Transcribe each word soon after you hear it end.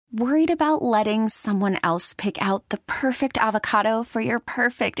Worried about letting someone else pick out the perfect avocado for your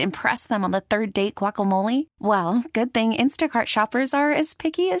perfect impress them on the third date guacamole? Well, good thing Instacart shoppers are as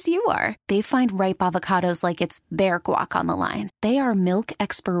picky as you are. They find ripe avocados like it's their guac on the line. They are milk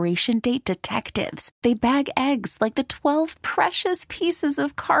expiration date detectives. They bag eggs like the 12 precious pieces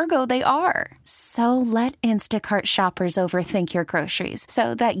of cargo they are. So let Instacart shoppers overthink your groceries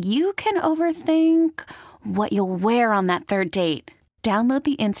so that you can overthink what you'll wear on that third date. Download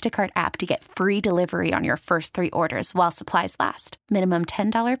the Instacart app to get free delivery on your first 3 orders while supplies last. Minimum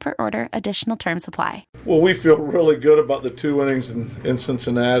 $10 per order. Additional terms apply. Well, we feel really good about the 2 innings in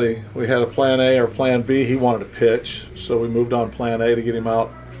Cincinnati. We had a plan A or plan B. He wanted to pitch, so we moved on plan A to get him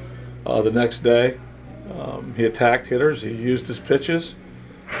out the next day. He attacked hitters. He used his pitches.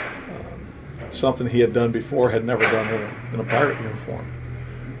 Something he had done before, had never done in a Pirate uniform,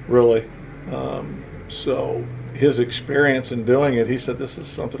 really. So his experience in doing it, he said, this is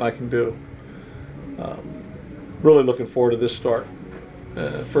something I can do. Really looking forward to this start.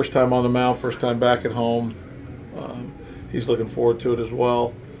 First time on the mound, first time back at home. He's looking forward to it as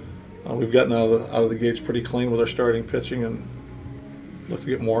well. We've gotten out of the gates pretty clean with our starting pitching and look to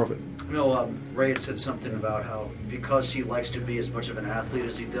get more of it. You know, Ray had said something about how because he likes to be as much of an athlete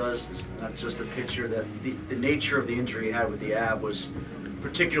as he does, it's not just a pitcher, that the nature of the injury he had with the ab was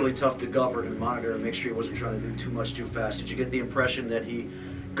particularly tough to govern and monitor and make sure he wasn't trying to do too much too fast. Did you get the impression that he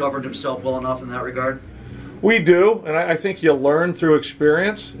governed himself well enough in that regard? We do, and I think you learn through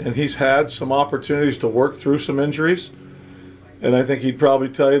experience, and he's had some opportunities to work through some injuries. And I think he'd probably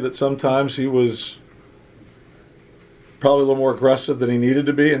tell you that sometimes he was probably a little more aggressive than he needed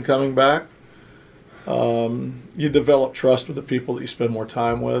to be in coming back. You develop trust with the people that you spend more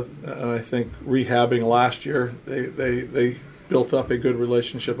time with. And I think rehabbing last year, they built up a good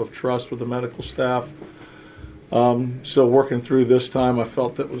relationship of trust with the medical staff. So working through this time, I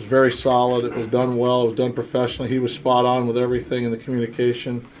felt it was very solid. It was done well. It was done professionally. He was spot on with everything in the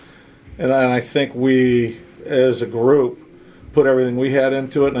communication. And I think we, as a group, put everything we had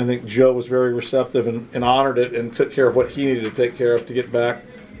into it. And I think Joe was very receptive and honored it and took care of what he needed to take care of to get back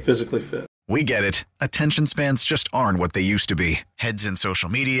physically fit. We get it. Attention spans just aren't what they used to be. Heads in social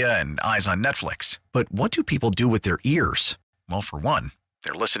media and eyes on Netflix. But what do people do with their ears? Well, for one,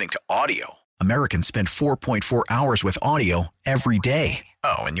 they're listening to audio. Americans spend 4.4 hours with audio every day.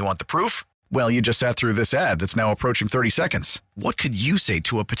 Oh, and you want the proof? Well, you just sat through this ad that's now approaching 30 seconds. What could you say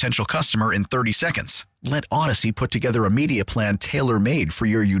to a potential customer in 30 seconds? Let Odyssey put together a media plan tailor-made for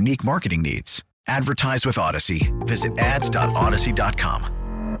your unique marketing needs. Advertise with Odyssey. Visit ads.odyssey.com.